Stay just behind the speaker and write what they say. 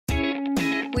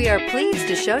We are pleased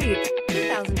to show you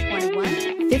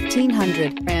 2021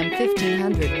 1500. Ram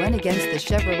 1500 went against the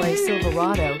Chevrolet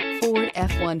Silverado, Ford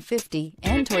F-150,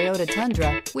 and Toyota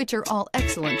Tundra, which are all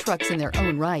excellent trucks in their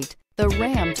own right. The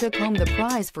Ram took home the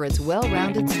prize for its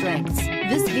well-rounded strengths.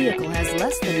 This vehicle has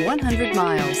less than 100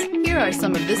 miles. Here are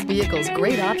some of this vehicle's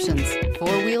great options: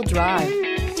 four-wheel drive,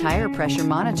 tire pressure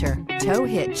monitor, tow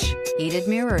hitch, heated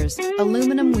mirrors,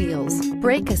 aluminum wheels,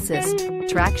 brake assist,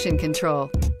 traction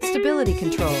control, stability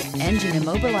control, engine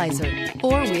immobilizer,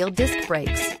 four-wheel disc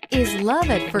brakes. Is love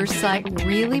at first sight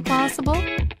really possible?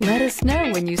 Let us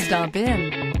know when you stop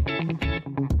in.